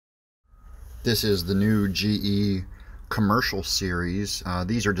This is the new GE commercial series.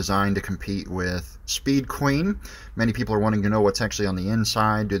 These are designed to compete with Speed Queen. Many people are wanting to know what's actually on the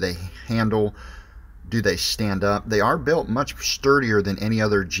inside. Do they handle? Do they stand up? They are built much sturdier than any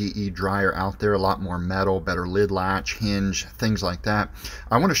other GE dryer out there. A lot more metal, better lid latch, hinge, things like that.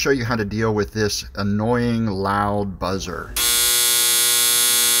 I want to show you how to deal with this annoying loud buzzer.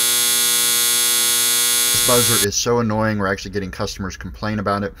 This buzzer is so annoying. We're actually getting customers complain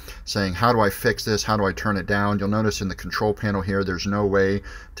about it, saying, how do I fix this? How do I turn it down? You'll notice in the control panel here, there's no way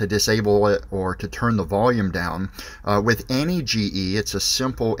to disable it or to turn the volume down. With any GE, it's a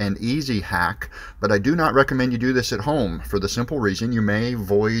simple and easy hack, but I do not recommend you do this at home for the simple reason you may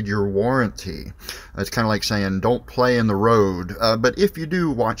void your warranty. It's kind of like saying, don't play in the road, but if you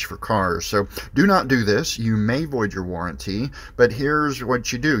do, watch for cars. So do not do this. You may void your warranty, but here's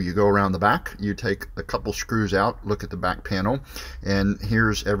what you do. You go around the back, you take a couple screws out, look at the back panel, and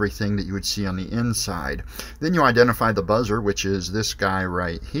here's everything that you would see on the inside. Then you identify the buzzer, which is this guy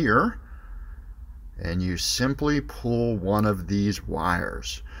right here, and you simply pull one of these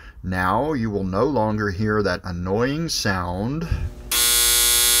wires. Now you will no longer hear that annoying sound,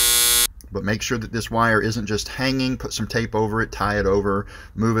 but make sure that this wire isn't just hanging. Put some tape over it, tie it over,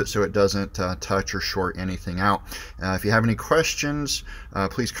 move it so it doesn't touch or short anything out. If you have any questions,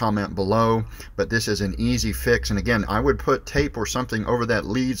 please comment below, but this is an easy fix. And again, I would put tape or something over that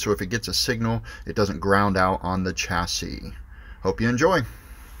lead so if it gets a signal, it doesn't ground out on the chassis. Hope you enjoy.